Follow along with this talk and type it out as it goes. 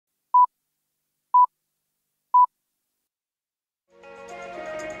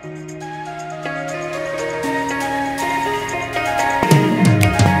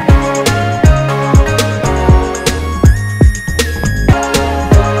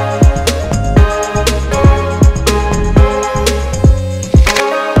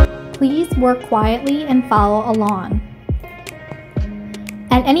or quietly and follow along.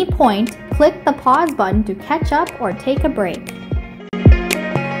 At any point, click the pause button to catch up or take a break.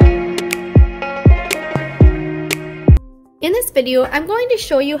 In this video, I'm going to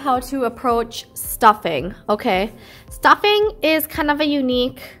show you how to approach stuffing, okay? Stuffing is kind of a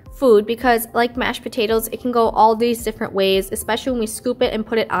unique food because, like mashed potatoes, it can go all these different ways, especially when we scoop it and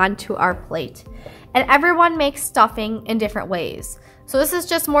put it onto our plate. And everyone makes stuffing in different ways. So this is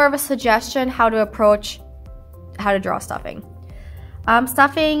just more of a suggestion how to draw stuffing.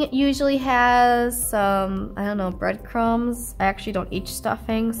 Stuffing usually has some, I don't know, breadcrumbs. I actually don't eat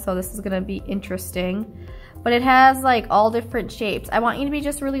stuffing, so this is gonna be interesting. But it has like all different shapes. I want you to be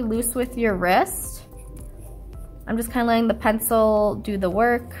just really loose with your wrist. I'm just kind of letting the pencil do the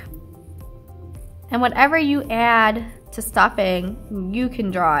work. And whatever you add to stuffing, you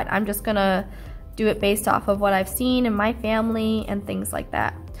can draw it. I'm just gonna do it based off of what I've seen in my family and things like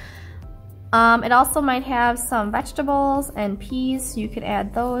that. It also might have some vegetables and peas, so you could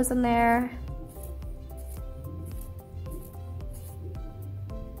add those in there.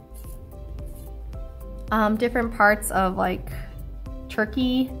 Different parts of like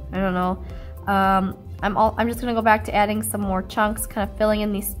turkey, I don't know. I'm just gonna go back to adding some more chunks, kind of filling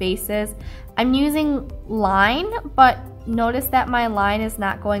in these spaces. I'm using line, but notice that my line is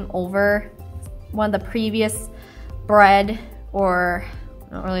not going over one of the previous bread, or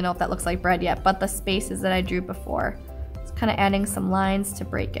I don't really know if that looks like bread yet, but the spaces that I drew before. It's kind of adding some lines to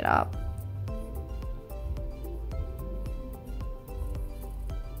break it up.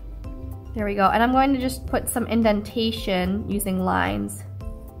 There we go, and I'm going to just put some indentation using lines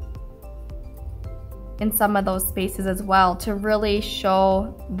in some of those spaces as well to really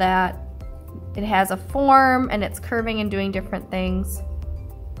show that it has a form and it's curving and doing different things.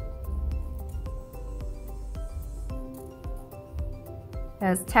 It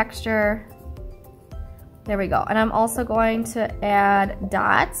has texture. There we go, and I'm also going to add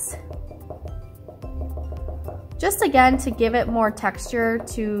dots. Just again to give it more texture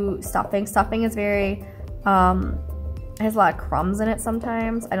to stuffing. Stuffing is very, it has a lot of crumbs in it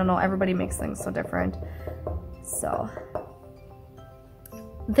sometimes. I don't know, everybody makes things so different. So,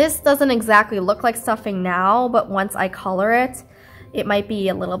 this doesn't exactly look like stuffing now, but once I color it, it might be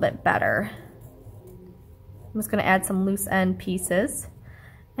a little bit better. I'm just gonna add some loose end pieces.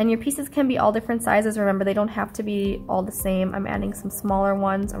 And your pieces can be all different sizes. Remember, they don't have to be all the same. I'm adding some smaller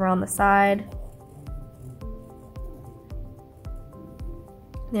ones around the side.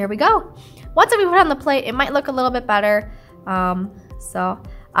 There we go. Once we put it on the plate, it might look a little bit better. All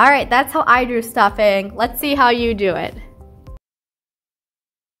right, that's how I drew stuffing. Let's see how you do it.